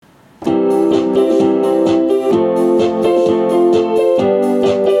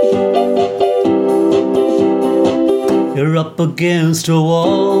You're up against a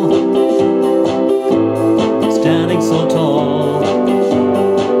wall, standing so tall.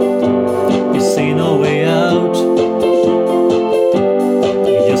 You see no way out.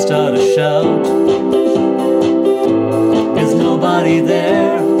 You start to shout. There's nobody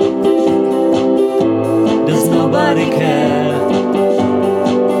there. Does nobody care?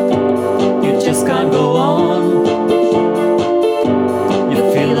 You just can't go on.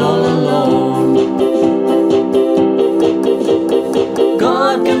 You feel all alone.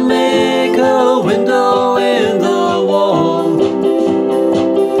 God can make a window in the wall.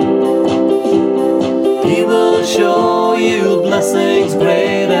 He will show you blessings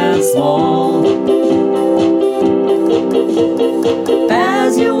great and small.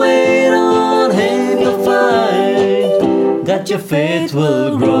 As you wait on Him, you'll find that your faith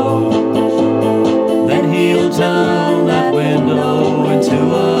will grow. Then He'll turn that window into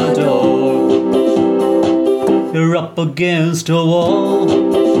a door. You're up against a wall,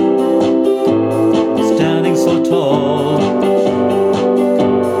 standing so tall.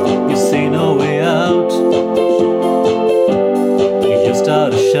 You see no way out. You just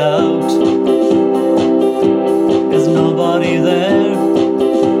start to shout. There's nobody there.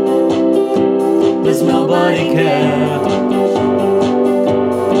 Does nobody care?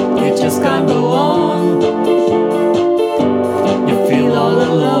 You just can't go on. You feel all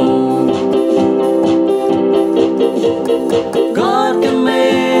alone. God can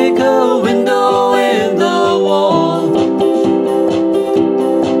make a window in the wall.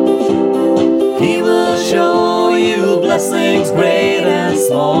 He will show you blessings great and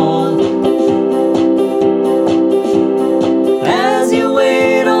small. As you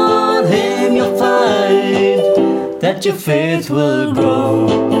wait on Him, you'll find that your faith will grow.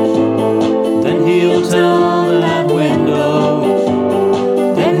 Then He'll turn that window.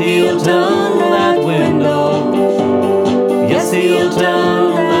 Then He'll turn that window. Yes, He'll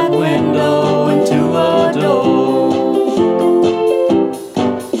turn